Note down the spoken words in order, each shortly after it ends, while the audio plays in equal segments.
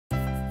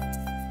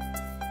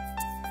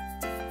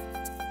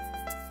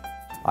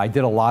I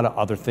did a lot of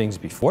other things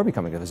before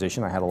becoming a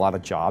physician. I had a lot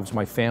of jobs.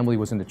 My family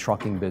was in the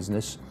trucking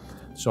business.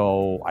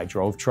 So I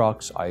drove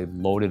trucks, I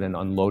loaded and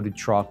unloaded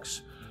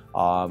trucks.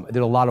 I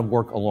did a lot of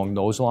work along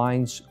those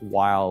lines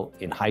while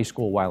in high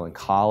school, while in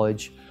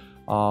college.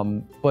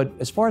 But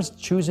as far as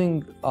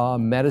choosing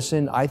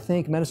medicine, I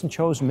think medicine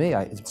chose me.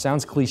 It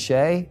sounds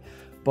cliche,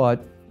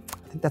 but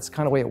I think that's the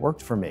kind of way it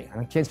worked for me.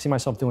 I can't see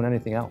myself doing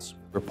anything else.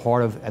 We're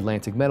part of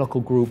Atlantic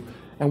Medical Group,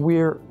 and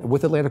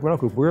with Atlantic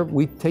Medical Group,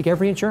 we take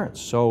every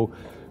insurance. So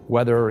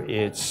whether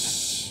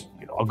it's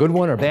a good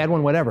one or a bad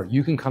one, whatever,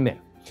 you can come in.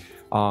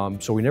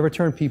 So we never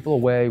turn people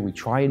away. We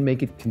try and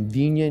make it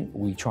convenient.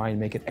 We try and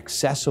make it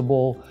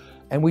accessible.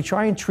 And we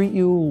try and treat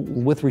you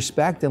with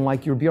respect and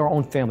like you'll be our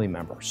own family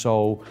member.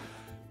 So,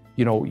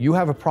 you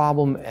have a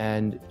problem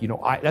and,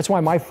 that's why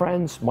my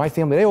friends, my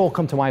family, they all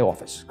come to my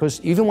office. Because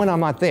even when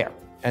I'm not there,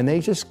 and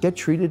they just get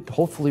treated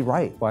hopefully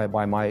right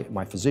by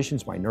my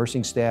physicians, my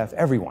nursing staff,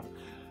 everyone.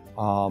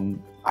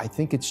 I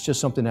think it's just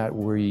something that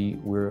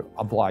we're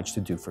obliged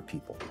to do for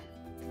people.